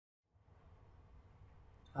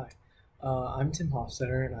Hi, I'm Tim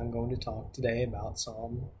Hofstetter, and I'm going to talk today about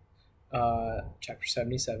Psalm chapter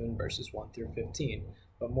 77, verses 1 through 15,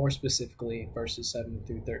 but more specifically, verses 7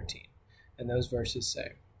 through 13. And those verses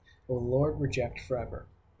say, "Will the Lord reject forever?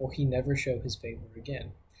 Will he never show his favor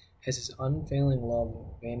again? Has his unfailing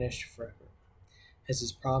love vanished forever? Has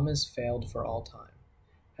his promise failed for all time?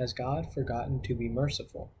 Has God forgotten to be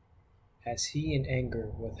merciful? Has he in anger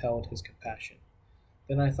withheld his compassion?"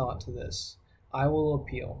 Then I thought to this, I will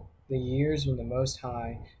appeal. The years when the Most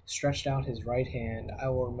High stretched out his right hand, I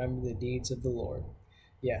will remember the deeds of the Lord.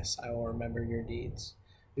 Yes, I will remember your deeds.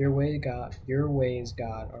 Your ways,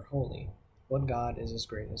 God, are holy. What God is as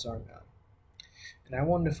great as our God? And I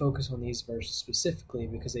wanted to focus on these verses specifically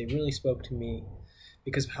because they really spoke to me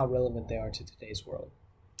because of how relevant they are to today's world.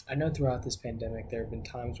 I know throughout this pandemic there have been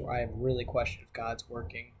times where I have really questioned if God's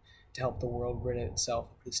working to help the world rid itself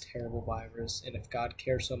of this terrible virus, and if God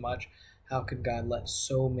cares so much, how could God let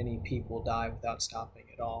so many people die without stopping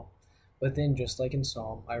it all? But then, just like in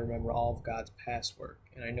Psalm, I remember all of God's past work,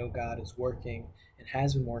 and I know God is working and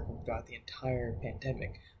has been working throughout the entire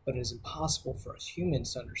pandemic, but it is impossible for us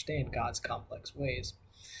humans to understand God's complex ways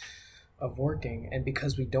of working, and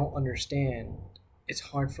because we don't understand, it's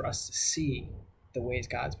hard for us to see the ways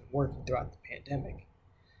God's been working throughout the pandemic.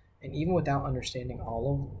 And even without understanding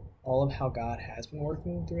all of how God has been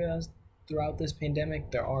working throughout this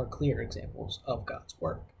pandemic, there are clear examples of God's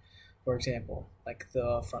work. For example, like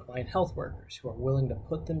the frontline health workers who are willing to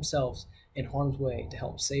put themselves in harm's way to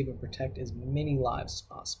help save and protect as many lives as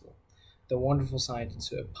possible, the wonderful scientists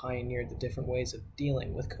who have pioneered the different ways of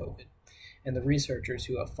dealing with COVID, and the researchers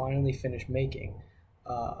who have finally finished making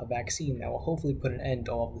a vaccine that will hopefully put an end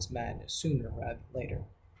to all of this madness sooner rather than later.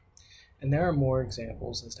 And there are more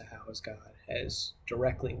examples as to how God has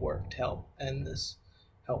directly worked to help end this,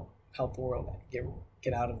 help the world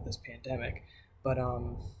get out of this pandemic. But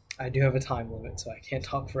I do have a time limit, so I can't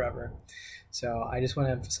talk forever. So I just want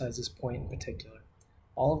to emphasize this point in particular.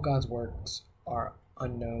 All of God's works are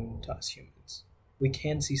unknown to us humans. We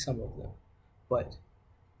can see some of them, but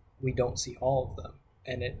we don't see all of them.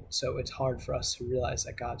 And so it's hard for us to realize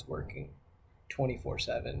that God's working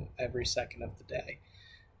 24/7 every second of the day.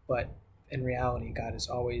 But in reality, God is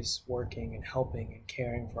always working and helping and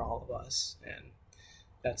caring for all of us. And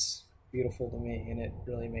that's beautiful to me, and it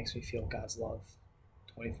really makes me feel God's love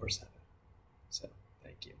 24/7. So,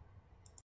 thank you.